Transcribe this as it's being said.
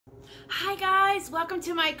Hi guys, welcome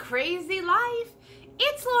to my crazy life.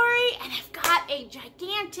 It's Lori and I've got a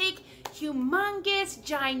gigantic, humongous,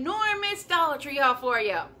 ginormous Dollar Tree haul for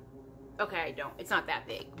you. Okay, I don't. It's not that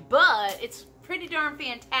big, but it's pretty darn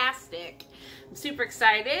fantastic. I'm super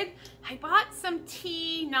excited. I bought some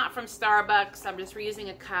tea, not from Starbucks. I'm just reusing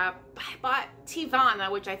a cup. I bought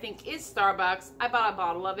Teavana, which I think is Starbucks. I bought a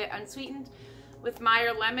bottle of it, unsweetened, with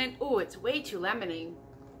Meyer lemon. Oh, it's way too lemony.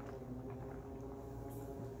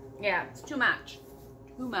 Yeah, it's too much.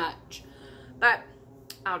 Too much. But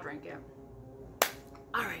I'll drink it.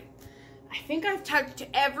 All right. I think I've touched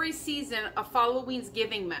every season of Halloween's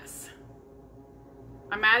giving mess.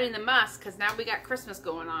 I'm adding the must because now we got Christmas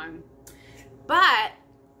going on. But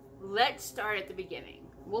let's start at the beginning.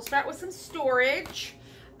 We'll start with some storage.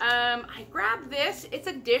 I grabbed this. It's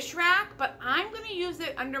a dish rack, but I'm going to use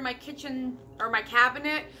it under my kitchen or my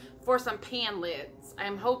cabinet for some pan lids.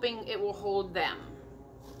 I'm hoping it will hold them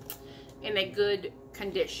in a good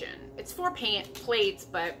condition. It's for plates,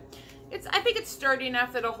 but I think it's sturdy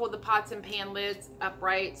enough that it'll hold the pots and pan lids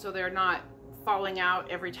upright so they're not falling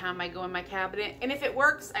out every time I go in my cabinet. And if it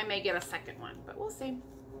works, I may get a second one, but we'll see.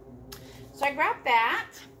 So I grabbed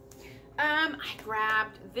that. I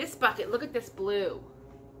grabbed this bucket. Look at this blue.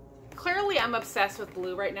 Clearly I'm obsessed with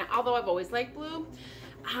blue right now, although I've always liked blue.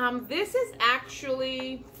 This is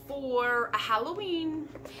actually for a Halloween,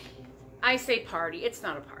 I say party, it's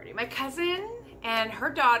not a party. My cousin and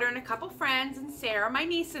her daughter and a couple friends and Sarah, my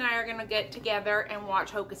niece, and I are gonna get together and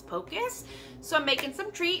watch Hocus Pocus. So I'm making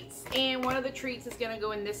some treats, and one of the treats is gonna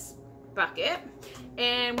go in this bucket.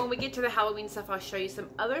 And when we get to the Halloween stuff, I'll show you some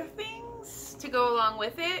other things to go along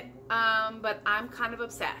with it. But I'm kind of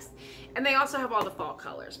obsessed. And they also have all the fall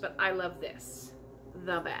colors, but I love this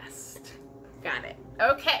the best. Got it.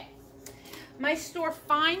 Okay. My store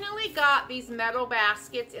finally got these metal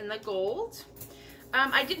baskets in the gold.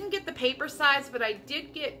 I didn't get the paper size, but I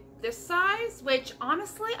did get this size, which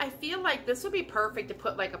honestly, I feel like this would be perfect to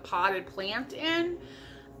put like a potted plant in,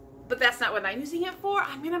 but that's not what I'm using it for.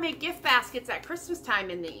 I'm gonna make gift baskets at Christmas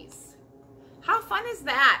time in these. How fun is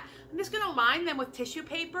that? I'm just gonna line them with tissue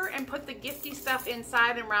paper and put the gifty stuff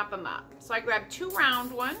inside and wrap them up. So I grabbed 2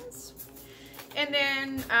 round ones. And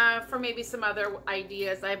then for maybe some other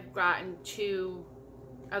ideas, I've gotten 2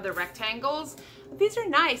 other rectangles. These are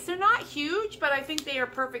nice. They're not huge, but I think they are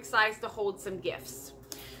perfect size to hold some gifts.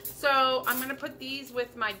 So I'm going to put these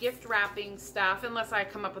with my gift wrapping stuff, unless I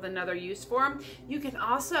come up with another use for them. You can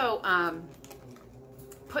also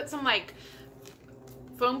put some like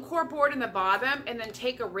foam core board in the bottom and then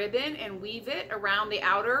take a ribbon and weave it around the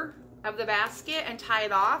outer of the basket and tie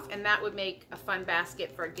it off, and that would make a fun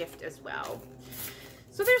basket for a gift as well.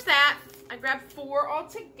 So there's that. I grabbed 4 all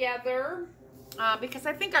together because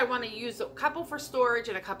I think I want to use a couple for storage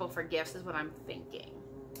and a couple for gifts is what I'm thinking.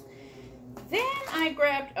 Then I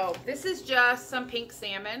grabbed, oh, this is just some pink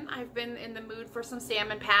salmon. I've been in the mood for some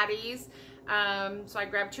salmon patties. So I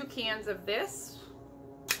grabbed 2 cans of this.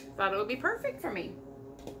 Thought it would be perfect for me.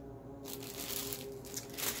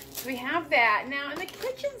 So we have that. Now in the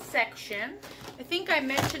kitchen section, I think I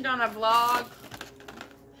mentioned on a vlog,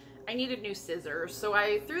 I needed new scissors. So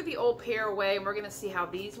I threw the old pair away and we're gonna see how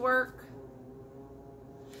these work.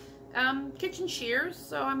 Kitchen shears,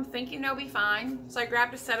 so I'm thinking they'll be fine. So I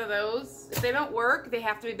grabbed a set of those. If they don't work, they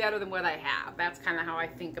have to be better than what I have. That's kind of how I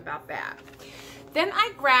think about that. Then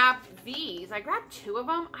I grabbed these. I grabbed 2 of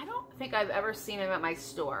them. I don't think I've ever seen them at my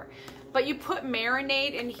store. But you put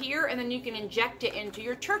marinade in here and then you can inject it into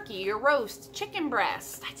your turkey, your roast, chicken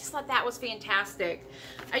breast. I just thought that was fantastic.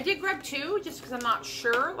 I did grab 2 just because I'm not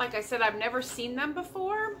sure. Like I said, I've never seen them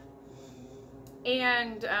before.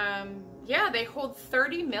 And yeah, they hold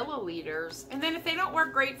 30 milliliters. And then if they don't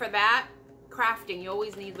work great for that, crafting, you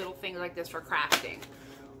always need little things like this for crafting.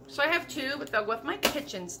 So I have 2, but they'll go with my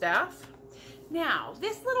kitchen stuff. Now,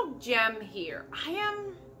 this little gem here,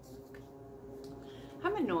 I'm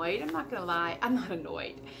annoyed. I'm not gonna lie, I'm not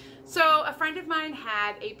annoyed. So a friend of mine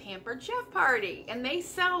had a Pampered Chef party and they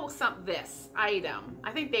sell this item.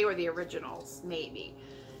 I think they were the originals, maybe.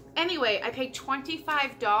 Anyway, I paid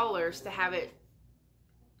 $25 to have it,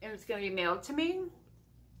 and it's gonna be mailed to me.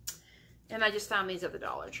 And I just found these at the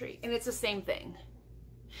Dollar Tree, and it's the same thing.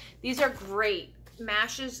 These are great.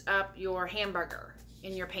 Mashes up your hamburger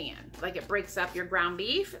in your pan. Like it breaks up your ground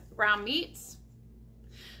beef, ground meats.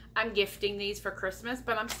 I'm gifting these for Christmas,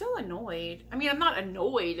 but I'm still annoyed. I mean, I'm not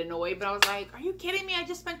annoyed, but I was like, are you kidding me? I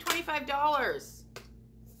just spent $25.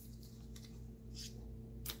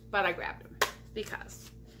 But I grabbed them because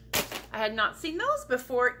I had not seen those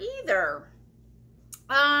before either.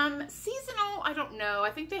 Seasonal, I don't know. I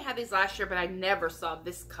think they had these last year, but I never saw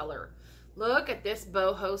this color Look at this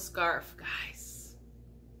boho scarf, guys.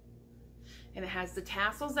 And it has the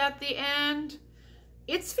tassels at the end.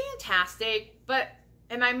 It's fantastic,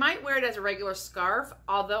 and I might wear it as a regular scarf,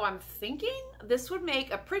 although I'm thinking this would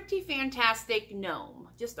make a pretty fantastic gnome,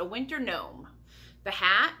 just a winter gnome. The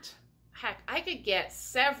hat, heck, I could get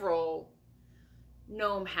several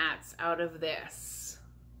gnome hats out of this.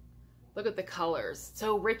 Look at the colors,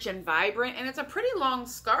 so rich and vibrant, and it's a pretty long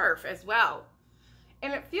scarf as well.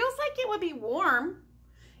 And it feels like it would be warm.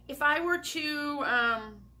 If I were to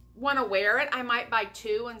want to wear it, I might buy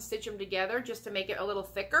two and stitch them together just to make it a little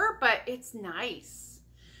thicker, but it's nice.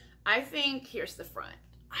 I think, here's the front.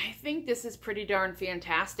 I think this is pretty darn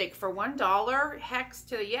fantastic for $1. Hex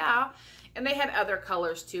to, yeah. And they had other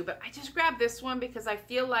colors too, but I just grabbed this one because I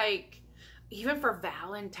feel like even for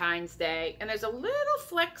Valentine's Day, and there's a little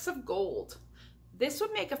flecks of gold, this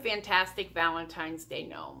would make a fantastic Valentine's Day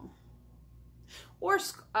gnome. Or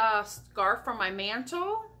a scarf for my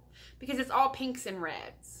mantle, because it's all pinks and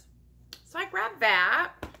reds. So I grabbed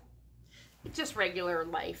that. It's just regular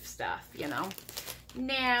life stuff, you know.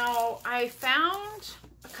 Now, I found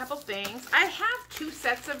a couple things. I have 2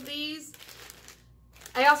 sets of these.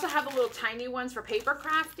 I also have the little tiny ones for paper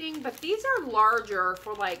crafting, but these are larger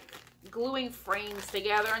for like gluing frames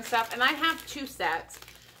together and stuff. And I have 2 sets,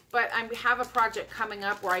 but I have a project coming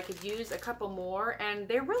up where I could use a couple more, and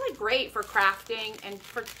they're really great for crafting, and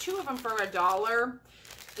for 2 of them for $1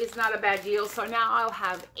 is not a bad deal. So now I'll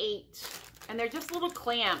have 8, and they're just little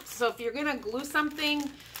clamps. So if you're gonna glue something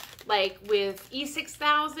like with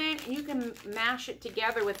E6000, you can mash it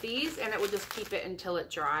together with these and it will just keep it until it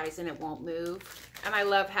dries and it won't move. And I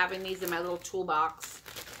love having these in my little toolbox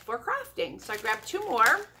for crafting. So I grabbed 2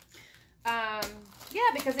 more.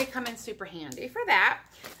 Yeah, because they come in super handy for that.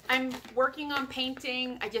 I'm working on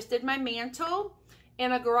painting. I just did my mantle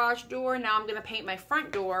and a garage door. Now I'm going to paint my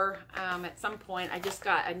front door at some point. I just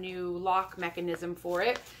got a new lock mechanism for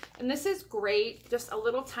it. And this is great. Just a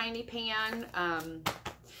little tiny pan.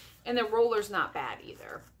 And the roller's not bad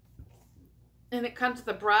either. And it comes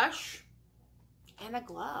with a brush and a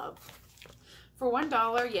glove. For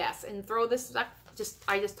 $1, yes. And throw this stuff.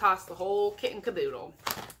 I just toss the whole kit and caboodle.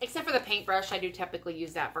 Except for the paintbrush, I do typically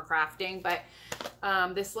use that for crafting, but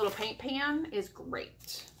this little paint pan is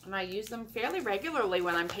great. And I use them fairly regularly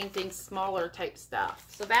when I'm painting smaller type stuff.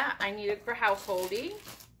 So that I needed for householding.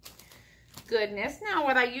 Goodness. Now,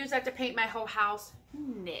 would I use that to paint my whole house?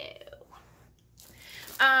 No.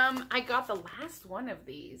 I got the last one of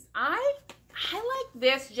these. I like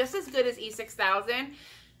this just as good as E6000.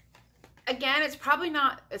 Again, it's probably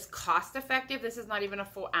not as cost effective. This is not even a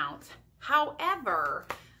full ounce. However,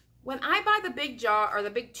 when I buy the big jar or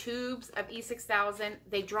the big tubes of E6000,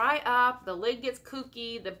 they dry up, the lid gets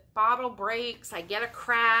kooky, the bottle breaks, I get a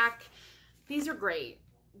crack. These are great.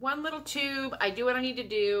 One little tube, I do what I need to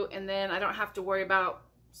do, and then I don't have to worry about,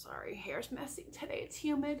 sorry, hair's messy today, it's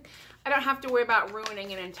humid. I don't have to worry about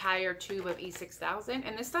ruining an entire tube of E6000,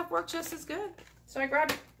 and this stuff works just as good. So I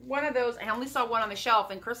grabbed one of those. I only saw one on the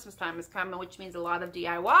shelf, and Christmas time is coming, which means a lot of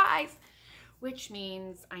DIYs, which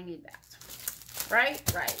means I need that. Right?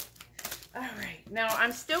 Right. All right. Now,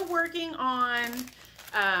 I'm still working on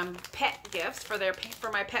pet gifts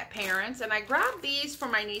for my pet parents, and I grabbed these for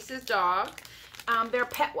my niece's dog. They're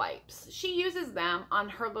pet wipes. She uses them on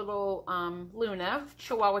her little Luna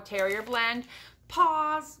Chihuahua Terrier blend.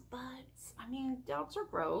 Paws, butts. I mean, dogs are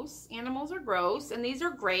gross. Animals are gross, and these are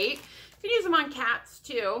great. You can use them on cats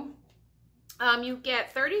too. You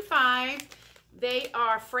get 35. They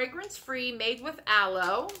are fragrance-free, made with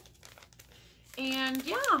aloe. And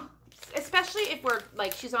yeah, especially if we're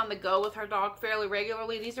like she's on the go with her dog fairly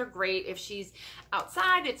regularly. These are great if she's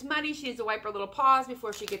outside, it's muddy, she needs to wipe her little paws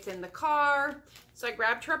before she gets in the car. So I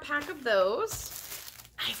grabbed her a pack of those.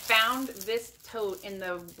 I found this tote in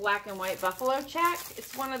the black and white buffalo check.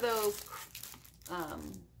 It's one of those,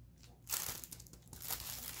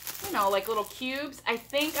 you know, like little cubes. I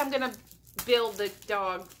think I'm gonna build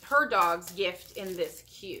her dog's gift in this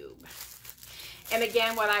cube. And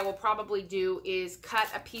again, what I will probably do is cut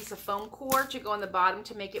a piece of foam core to go on the bottom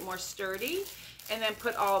to make it more sturdy, and then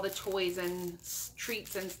put all the toys and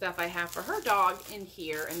treats and stuff I have for her dog in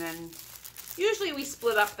here. And then usually we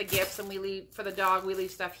split up the gifts, and we leave, for the dog, we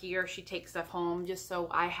leave stuff here. She takes stuff home, just so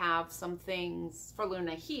I have some things for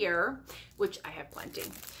Luna here, which I have plenty.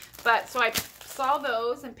 But so I saw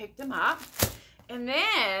those and picked them up. And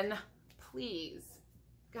then, please,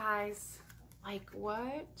 guys, like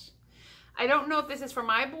what? I don't know if this is for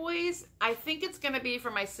my boys. I think it's going to be for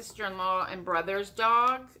my sister-in-law and brother's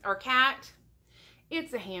dog or cat.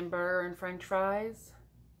 It's a hamburger and french fries.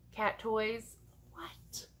 Cat toys.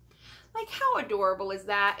 What? Like, how adorable is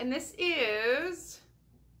that? And this is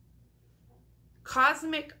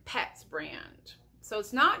Cosmic Pets brand. So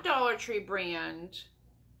it's not Dollar Tree brand,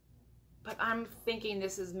 but I'm thinking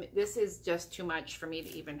this is just too much for me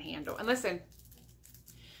to even handle. And listen,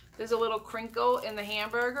 there's a little crinkle in the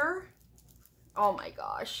hamburger. Oh my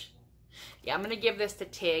gosh. Yeah, I'm going to give this to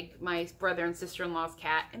Tig, my brother and sister-in-law's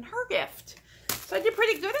cat, and her gift. So I did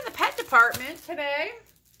pretty good in the pet department today.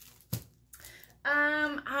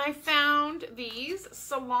 I found these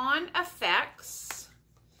Salon Effects.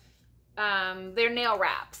 They're nail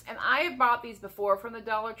wraps. And I have bought these before from the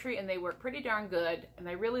Dollar Tree, and they work pretty darn good. And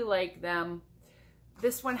I really like them.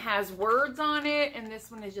 This one has words on it, and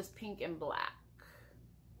this one is just pink and black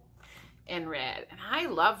and red. And I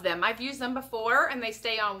love them. I've used them before, and they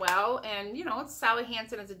stay on well. And, you know, it's Sally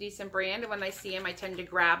Hansen is a decent brand. And when I see them, I tend to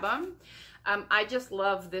grab them. I just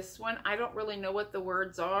love this one. I don't really know what the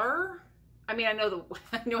words are. I mean, I know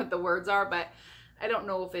what the words are, but I don't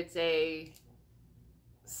know if it's a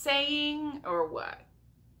saying or what.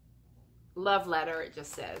 Love letter, it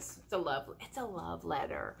just says. It's a love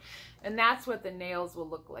letter. And that's what the nails will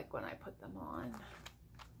look like when I put them on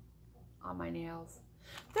my nails.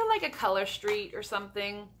 They're like a color street or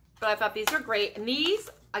something, but I thought these were great. And these,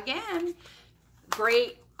 again,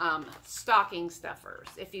 great stocking stuffers.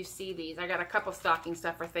 If you see these, I got a couple stocking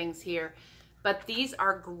stuffer things here, but these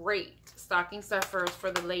are great stocking stuffers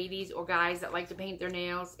for the ladies or guys that like to paint their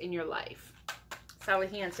nails in your life. Sally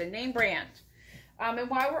Hansen, name brand. And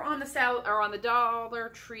while we're on the Dollar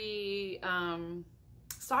Tree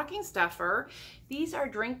stocking stuffer, these are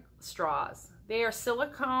drink straws. They are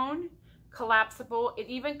silicone, collapsible. It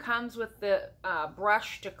even comes with the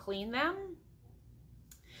brush to clean them.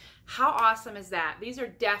 How awesome is that? These are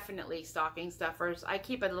definitely stocking stuffers. I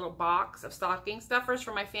keep a little box of stocking stuffers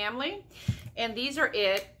for my family, and these are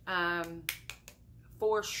it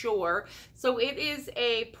for sure. So it is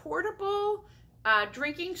a portable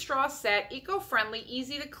drinking straw set, eco-friendly,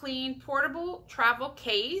 easy to clean, portable travel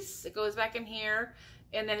case. It goes back in here,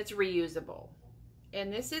 and then it's reusable.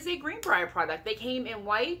 And this is a Greenbrier product. They came in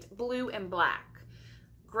white, blue, and black.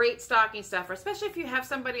 Great stocking stuffer, especially if you have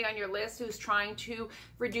somebody on your list who's trying to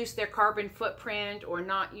reduce their carbon footprint or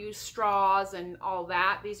not use straws and all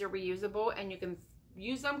that. These are reusable, and you can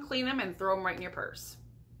use them, clean them, and throw them right in your purse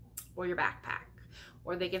or your backpack,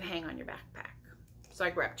 or they can hang on your backpack. So I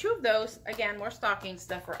grabbed 2 of those. Again, more stocking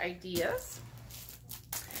stuffer ideas.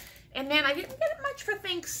 And then I didn't get much for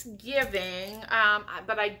Thanksgiving,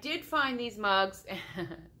 but I did find these mugs.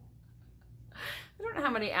 I don't know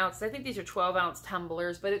how many ounces. I think these are 12-ounce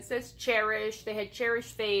tumblers, but it says cherish. They had cherish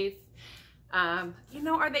faith. You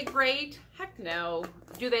know, are they great? Heck no.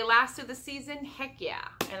 Do they last through the season? Heck yeah.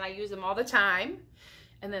 And I use them all the time.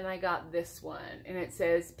 And then I got this one, and it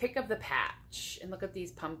says pick of the patch. And look at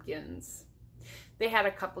these pumpkins. They had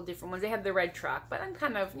a couple different ones. They had the red truck, but I'm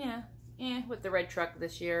kind of, with the red truck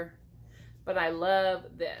this year. But I love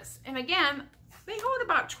this. And again, they hold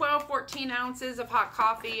about 12, 14 ounces of hot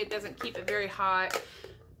coffee. It doesn't keep it very hot,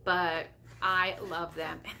 but I love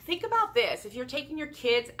them. And think about this. If you're taking your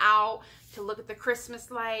kids out to look at the Christmas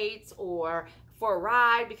lights or for a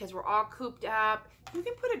ride because we're all cooped up, you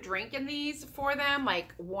can put a drink in these for them,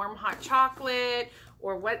 like warm hot chocolate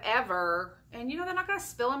or whatever. And, you know, they're not going to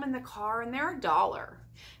spill them in the car, and they're $1.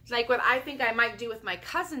 It's like what I think I might do with my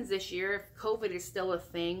cousins this year, if COVID is still a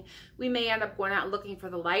thing. We may end up going out looking for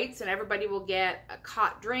the lights, and everybody will get a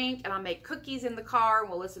hot drink, and I'll make cookies in the car, and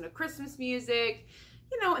we'll listen to Christmas music.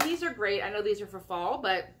 You know, and these are great. I know these are for fall,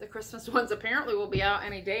 but the Christmas ones apparently will be out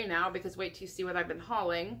any day now, because wait till you see what I've been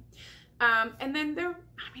hauling. And then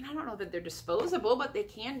I don't know that they're disposable, but they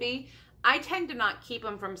can be. I tend to not keep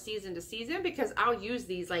them from season to season because I'll use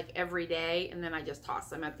these like every day, and then I just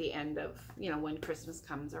toss them at the end of, you know, when Christmas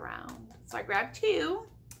comes around. So I grabbed 2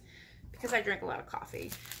 because I drink a lot of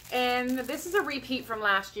coffee. And this is a repeat from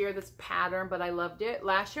last year, this pattern, but I loved it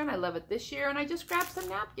last year and I love it this year. And I just grabbed some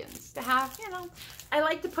napkins to have, you know. I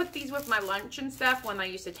like to put these with my lunch and stuff when I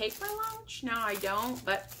used to take my lunch. Now I don't,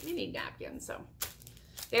 but you need napkins. So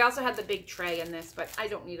they also had the big tray in this, but I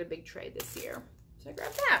don't need a big tray this year. So I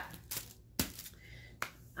grabbed that.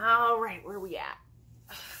 All right, where are we at?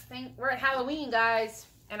 We're at Halloween, guys,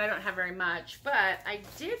 and I don't have very much, but I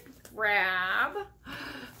did grab,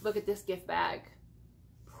 look at this gift bag.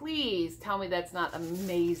 Please tell me that's not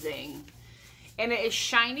amazing. And it is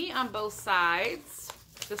shiny on both sides.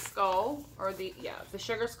 The skull, or the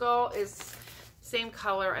sugar skull is same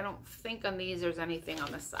color. I don't think on these there's anything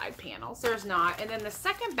on the side panels. There's not. And then the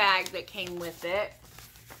second bag that came with it,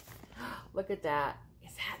 look at that.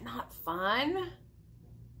 Is that not fun?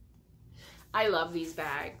 I love these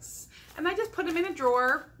bags. And I just put them in a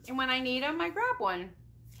drawer, and when I need them, I grab one.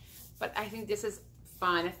 But I think this is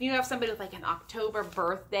fun. If you have somebody with like an October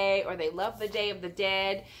birthday, or they love the Day of the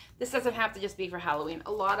Dead, this doesn't have to just be for Halloween.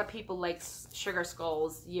 A lot of people like sugar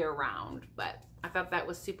skulls year round, but I thought that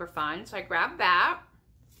was super fun. So I grabbed that.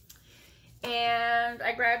 And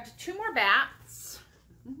I grabbed 2 more bats.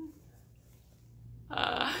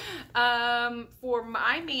 For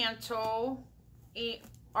my mantle,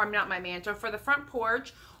 or not my mantle, for the front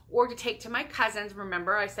porch, or to take to my cousins.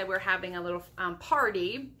 Remember, I said we're having a little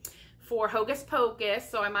party for Hocus Pocus,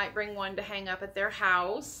 so I might bring one to hang up at their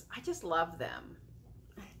house. I just love them.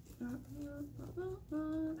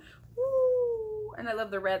 Woo! And I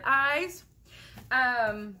love the red eyes.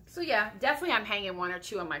 So yeah, definitely I'm hanging 1 or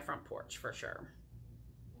 2 on my front porch for sure.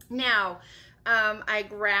 Now, I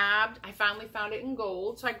finally found it in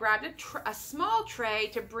gold, so I grabbed a small tray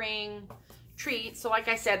to bring treats. So like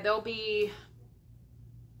I said, there'll be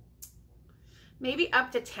maybe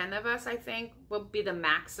up to 10 of us, I think, will be the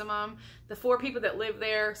maximum. The 4 people that live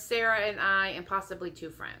there, Sarah and I, and possibly 2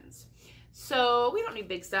 friends. So we don't need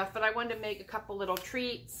big stuff, but I wanted to make a couple little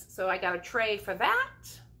treats. So I got a tray for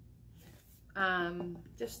that. And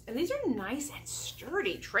these are nice and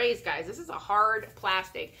sturdy trays, guys. This is a hard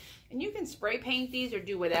plastic. And you can spray paint these or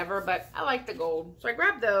do whatever, but I like the gold. So I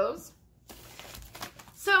grabbed those.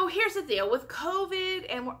 So here's the deal with COVID,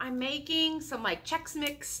 and I'm making some like Chex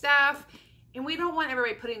Mix stuff. And we don't want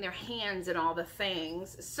everybody putting their hands in all the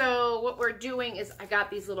things. So what we're doing is I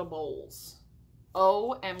got these little bowls.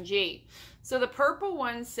 OMG. So the purple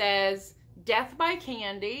one says Death by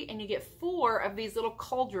Candy, and you get 4 of these little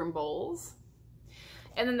cauldron bowls.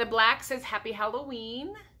 And then the black says Happy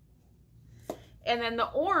Halloween. And then the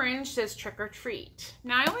orange says Trick or Treat.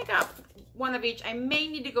 Now I only got 1 of each. I may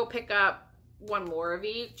need to go pick up 1 more of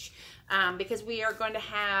each. Because we are going to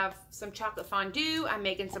have some chocolate fondue. I'm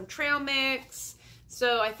making some trail mix.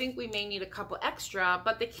 So I think we may need a couple extra,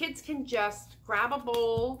 but the kids can just grab a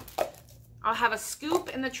bowl. I'll have a scoop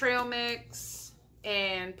in the trail mix,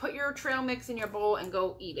 and put your trail mix in your bowl and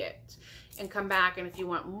go eat it. And come back, and if you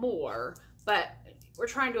want more, but we're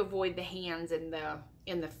trying to avoid the hands in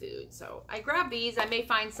the food. So I grabbed these. I may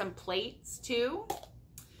find some plates too.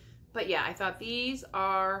 But yeah, I thought these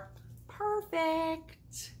are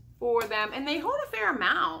perfect for them, and they hold a fair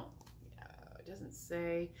amount. It doesn't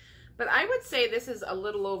say, but I would say this is a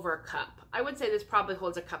little over a cup. I would say this probably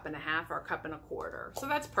holds a 1.5 cups or a 1.25 cups. So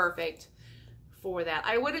that's perfect for that.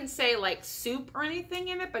 I wouldn't say like soup or anything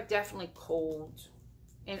in it, but definitely cold.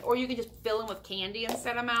 Or you can just fill them with candy and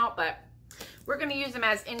set them out, but we're going to use them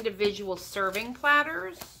as individual serving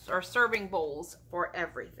platters or serving bowls for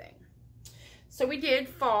everything. So we did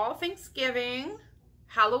fall, Thanksgiving,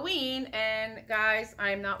 Halloween, and guys,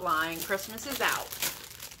 I'm not lying, Christmas is out.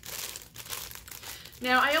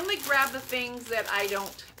 Now, I only grab the things that I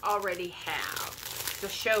don't already have to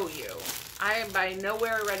show you. I am by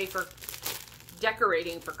nowhere ready for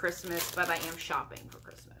decorating for Christmas, but I am shopping for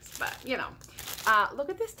Christmas. But, you know, look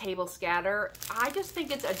at this table scatter. I just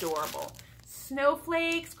think it's adorable.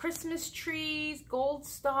 Snowflakes, Christmas trees, gold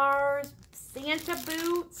stars, Santa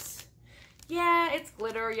boots. Yeah, it's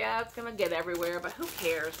glitter. Yeah, it's going to get everywhere, but who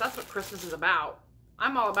cares? That's what Christmas is about.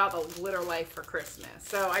 I'm all about the glitter life for Christmas.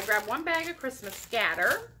 So I grabbed 1 bag of Christmas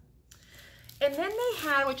scatter. And then they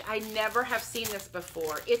had, which I never have seen this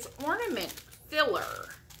before, it's ornament filler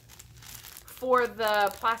for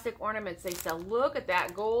the plastic ornaments they sell. Look at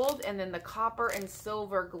that gold and then the copper and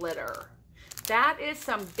silver glitter. That is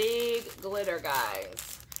some big glitter,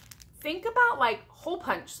 guys. Think about like hole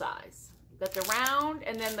punch size. That's a round,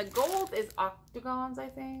 and then the gold is octagons, I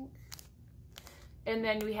think. And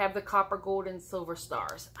then we have the copper, gold, and silver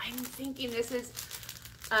stars. I'm thinking this is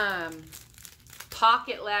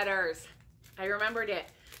pocket letters. I remembered it.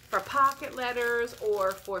 For pocket letters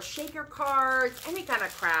or for shaker cards, any kind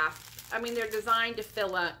of craft. I mean, they're designed to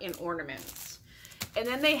fill in ornaments. And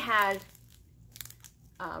then they had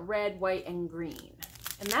red, white, and green.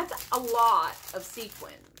 And that's a lot of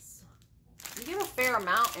sequins. You get a fair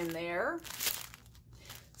amount in there.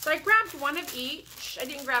 So I grabbed 1 of each. I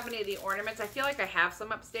didn't grab any of the ornaments. I feel like I have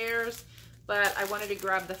some upstairs, but I wanted to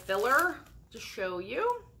grab the filler to show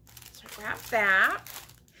you. So I grabbed that.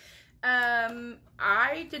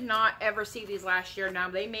 I did not ever see these last year. Now,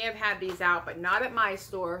 they may have had these out, but not at my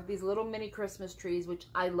store. These little mini Christmas trees, which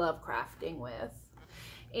I love crafting with.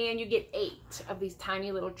 And you get 8 of these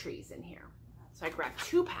tiny little trees in here. So I grabbed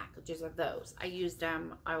 2 packages of those. I used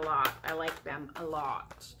them a lot. I like them a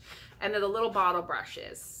lot. And they're the little bottle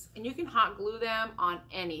brushes. And you can hot glue them on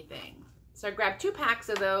anything. So I grabbed 2 packs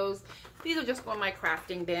of those. These will just go in my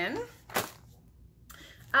crafting bin.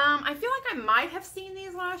 I feel like I might have seen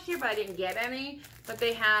these last year, but I didn't get any. But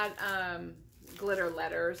they had glitter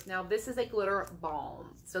letters. Now this is a glitter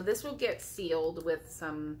balm. So this will get sealed with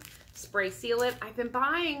some spray sealant. I've been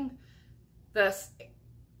buying this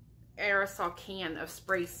aerosol can of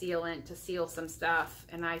spray sealant to seal some stuff,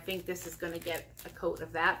 and I think this is going to get a coat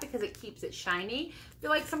of that because it keeps it shiny. I feel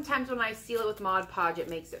like sometimes when I seal it with Mod Podge, it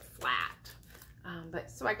makes it flat.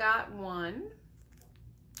 So I got one.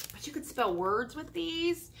 But you could spell words with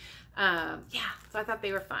these. Yeah, so I thought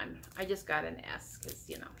they were fun. I just got an S because,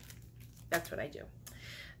 you know, that's what I do.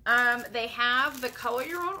 They have the color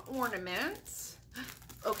your own ornaments.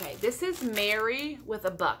 Okay, this is Mary with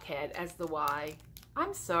a buck head as the Y.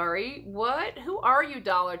 I'm sorry, what? Who are you,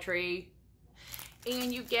 Dollar Tree?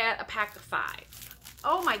 And you get a pack of 5.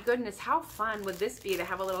 Oh my goodness, how fun would this be to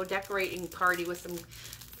have a little decorating party with some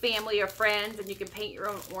family or friends, and you can paint your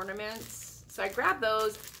own ornaments. So I grabbed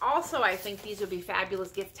those. Also, I think these would be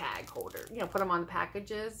fabulous gift tag holders. You know, put them on the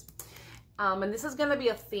packages. And this is going to be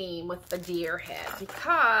a theme with the deer head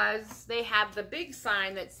because they have the big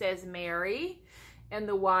sign that says Mary, and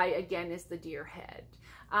the Y again is the deer head.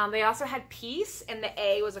 They also had peace, and the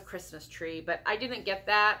A was a Christmas tree, but I didn't get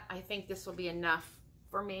that. I think this will be enough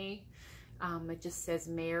for me. It just says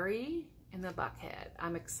Mary and the buckhead.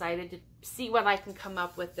 I'm excited to see what I can come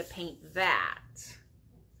up with to paint that.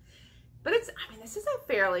 But it's, I mean, this is a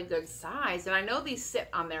fairly good size, and I know these sit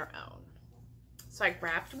on their own. So I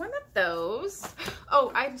grabbed one of those.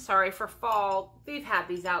 Oh, I'm sorry, for fall, they've had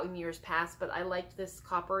these out in years past, but I liked this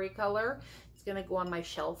coppery color. It's gonna go on my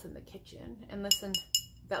shelf in the kitchen. And listen,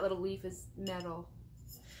 that little leaf is metal.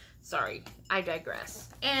 Sorry, I digress.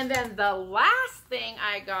 And then the last thing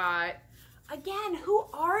I got, again, who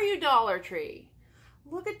are you, Dollar Tree?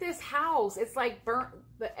 Look at this house. It's like burnt,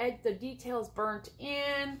 the details burnt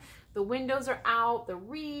in, the windows are out, the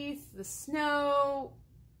wreath, the snow.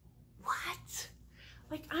 What?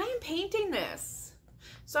 Like, I am painting this.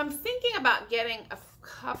 So I'm thinking about getting a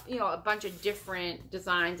cup, you know, a bunch of different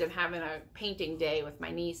designs and having a painting day with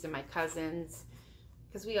my niece and my cousins,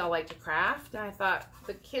 because we all like to craft. And I thought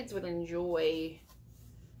the kids would enjoy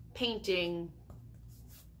painting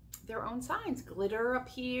their own signs. Glitter up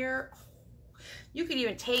here. You could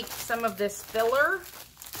even take some of this filler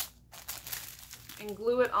and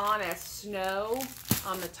glue it on as snow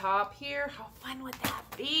on the top here. How fun would that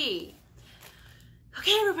be?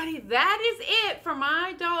 Okay, everybody, that is it for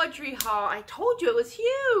my Dollar Tree haul. I told you it was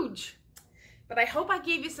huge, but I hope I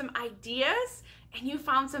gave you some ideas and you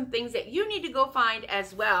found some things that you need to go find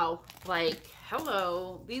as well. Like,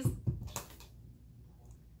 hello, these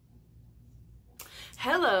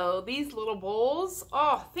little bowls.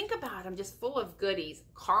 Oh, think about them, just full of goodies.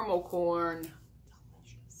 Caramel corn.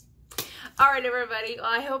 Delicious. All right, everybody. Well,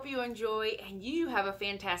 I hope you enjoy and you have a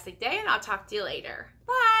fantastic day, and I'll talk to you later.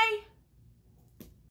 Bye.